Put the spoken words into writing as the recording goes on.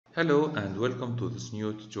Hello and welcome to this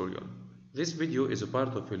new tutorial. This video is a part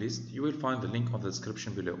of a list. You will find the link on the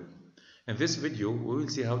description below. In this video, we will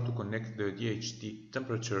see how to connect the DHT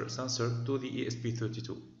temperature sensor to the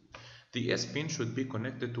ESP32. The ES pin should be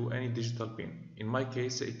connected to any digital pin. In my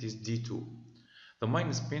case, it is D2. The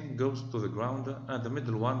minus pin goes to the ground and the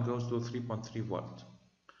middle one goes to 3.3 volt.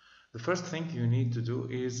 The first thing you need to do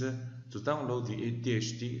is to download the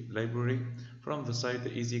DHT library from the site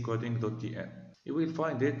easycoding.tn. You will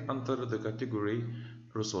find it under the category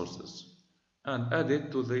Resources and add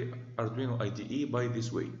it to the Arduino IDE by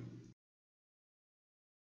this way.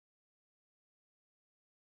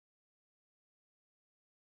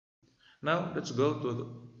 Now let's go to the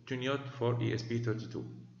Tuneyot for ESP32.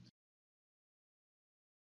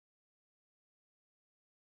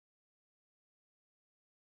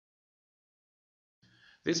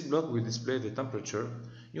 This block will display the temperature.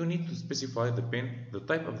 You need to specify the pin, the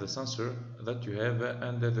type of the sensor that you have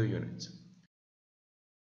and the unit.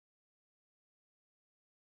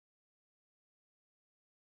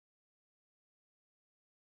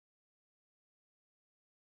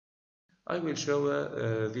 I will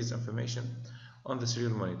show this information on the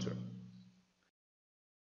serial monitor.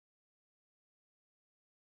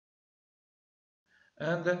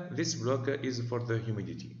 And this block is for the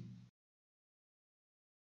humidity.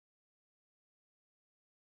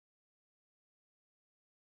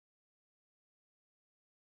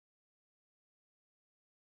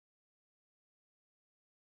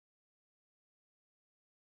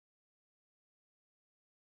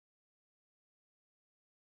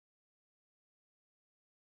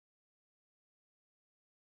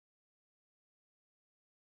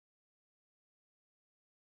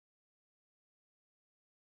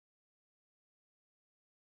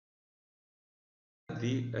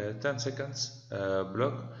 The 10 seconds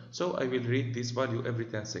block, so I will read this value every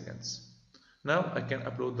 10 seconds. Now I can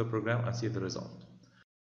upload the program and see the result.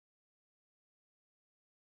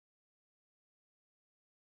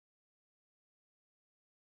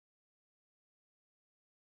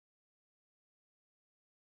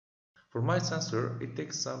 For my sensor, it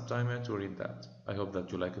takes some time to read that. I hope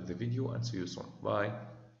that you liked the video and see you soon. Bye.